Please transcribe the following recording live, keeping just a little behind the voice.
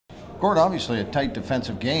Gord, obviously a tight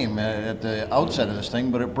defensive game at the outset of this thing,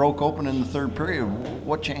 but it broke open in the third period.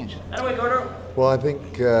 What changed? Well, I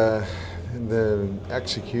think the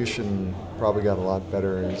execution probably got a lot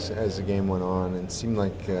better as the game went on. It seemed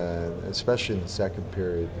like, especially in the second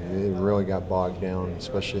period, it really got bogged down,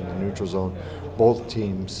 especially in the neutral zone. Both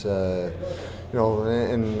teams,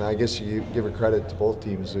 and I guess you give a credit to both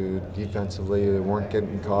teams who defensively they weren't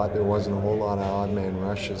getting caught. There wasn't a whole lot of odd man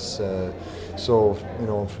rushes. So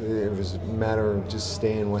it was a matter of just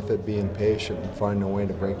staying with it, being patient, and finding a way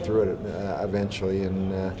to break through it eventually.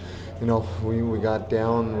 And we got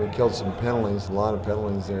down, we killed some penalties, a lot of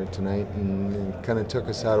penalties there tonight, and it kind of took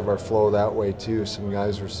us out of our flow that way too. Some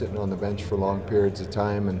guys were sitting on the bench for long periods of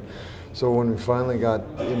time, and so when we finally got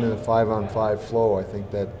into the 5-on-5 flow, I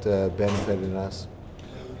think that benefited us.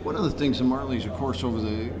 One of the things the Marlies, of course, over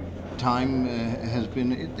the time has been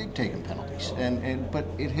they've taken penalties, but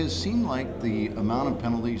it has seemed like the amount of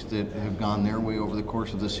penalties that have gone their way over the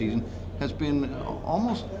course of the season has been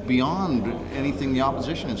almost beyond anything the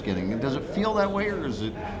opposition is getting. Does it feel that way, or is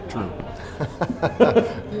it true?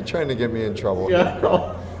 You're trying to get me in trouble. Yeah.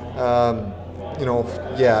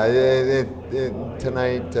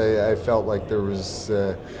 Tonight I felt like there was,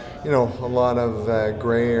 a lot of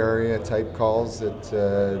gray area type calls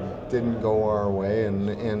that didn't go our way,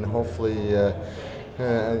 and hopefully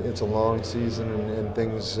it's a long season and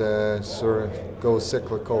things sort of go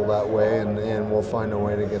cyclical that way, and we'll find a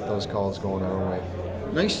way to get those calls going our way.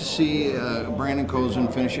 Nice to see Brandon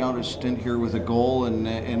Kozin finish out his stint here with a goal, and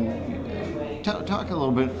talk a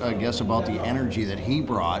little bit, I guess, about the energy that he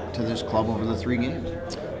brought to this club over the 3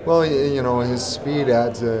 games. Well, his speed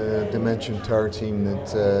adds a dimension to our team that,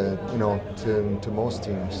 to most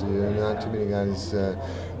teams. Not too many guys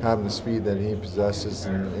have the speed that he possesses,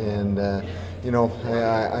 and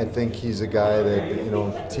I think he's a guy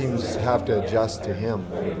that, teams have to adjust to him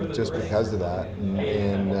just because of that.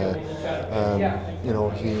 And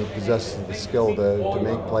he possesses the skill to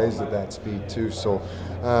make plays at that speed too. So,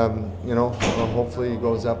 hopefully he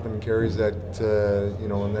goes up and carries that,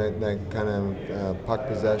 that kind of puck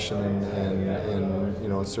possession,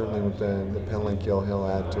 and certainly with the penalty kill, he'll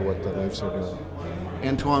add to what the Leafs are doing.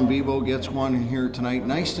 Antoine Bibeau gets one here tonight.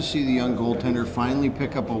 Nice to see the young goaltender finally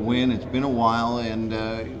pick up a win. It's been a while, and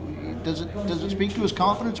does it speak to his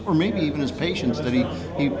confidence, or maybe even his patience, that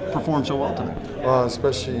he performed so well tonight? Well,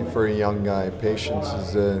 especially for a young guy, patience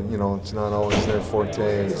is it's not always their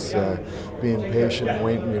forte. It's being patient,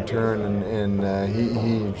 waiting your turn, and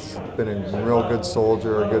he's been a real good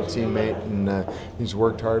soldier, a good teammate, and he's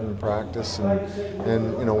worked hard in practice,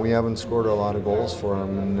 and we haven't scored a lot of goals for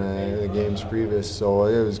him in the games previous, so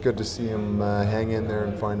it was good to see him hang in there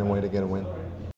and find a way to get a win.